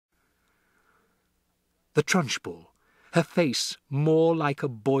The Trunchbull, her face more like a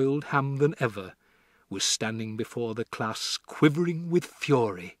boiled ham than ever, was standing before the class, quivering with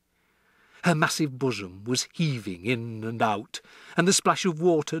fury. Her massive bosom was heaving in and out, and the splash of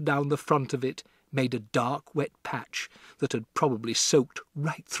water down the front of it made a dark, wet patch that had probably soaked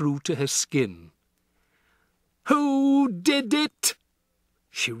right through to her skin. "Who did it?"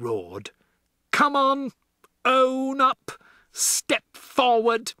 she roared. "Come on, own up, step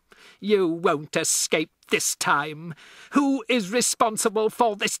forward. You won't escape this time. Who is responsible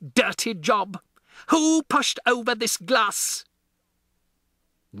for this dirty job? Who pushed over this glass?"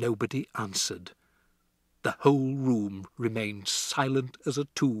 Nobody answered. The whole room remained silent as a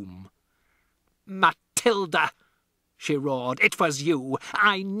tomb. "Matilda!" she roared. "It was you!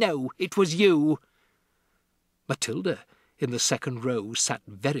 I know it was you!" Matilda, in the second row, sat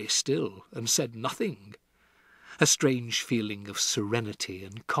very still and said nothing. A strange feeling of serenity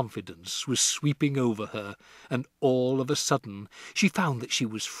and confidence was sweeping over her, and all of a sudden she found that she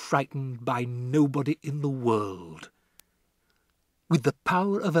was frightened by nobody in the world. With the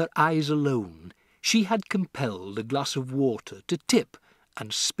power of her eyes alone, she had compelled a glass of water to tip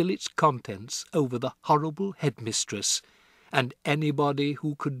and spill its contents over the horrible headmistress, and anybody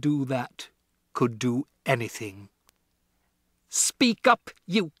who could do that could do anything. "Speak up,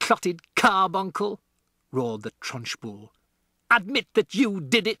 you clotted carbuncle!" roared the Trunchbull. "Admit that you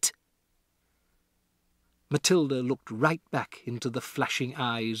did it!" Matilda looked right back into the flashing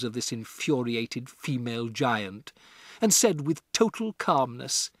eyes of this infuriated female giant, and said with total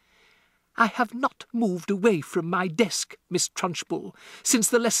calmness, "I have not moved away from my desk, Miss Trunchbull, since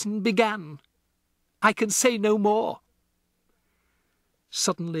the lesson began. I can say no more."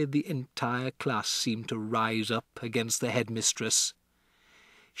 Suddenly the entire class seemed to rise up against the headmistress.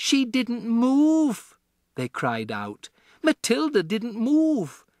 "She didn't move!" they cried out. "Matilda didn't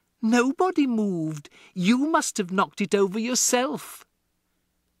move. Nobody moved. You must have knocked it over yourself."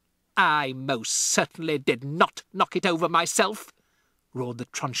 "I most certainly did not knock it over myself," roared the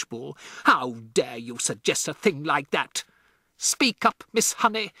Trunchbull. "How dare you suggest a thing like that? Speak up, Miss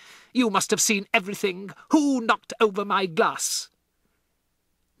Honey. You must have seen everything. Who knocked over my glass?"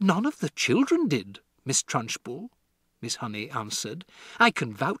 "None of the children did, Miss Trunchbull," Miss Honey answered. "I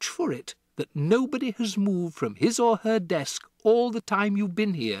can vouch for it, that nobody has moved from his or her desk all the time you've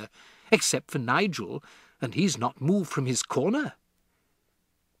been here, except for Nigel, and he's not moved from his corner."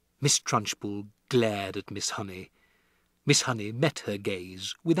 Miss Trunchbull glared at Miss Honey. Miss Honey met her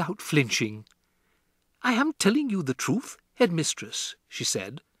gaze without flinching. "I am telling you the truth, headmistress," she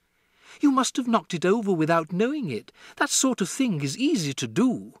said. "You must have knocked it over without knowing it. That sort of thing is easy to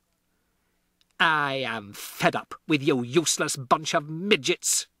do." "I am fed up with you useless bunch of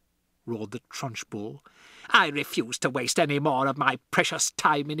midgets," roared the Trunchbull. "I refuse to waste any more of my precious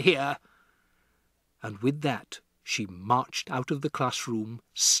time in here." And with that she marched out of the classroom,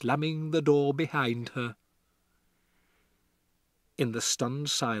 slamming the door behind her. In the stunned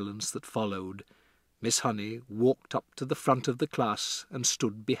silence that followed, Miss Honey walked up to the front of the class and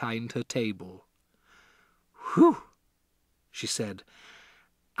stood behind her table. "Whew!" she said.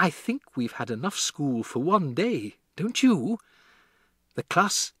 "I think we've had enough school for one day, don't you? The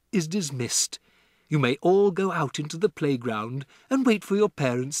class is dismissed. You may all go out into the playground and wait for your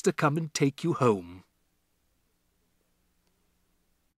parents to come and take you home."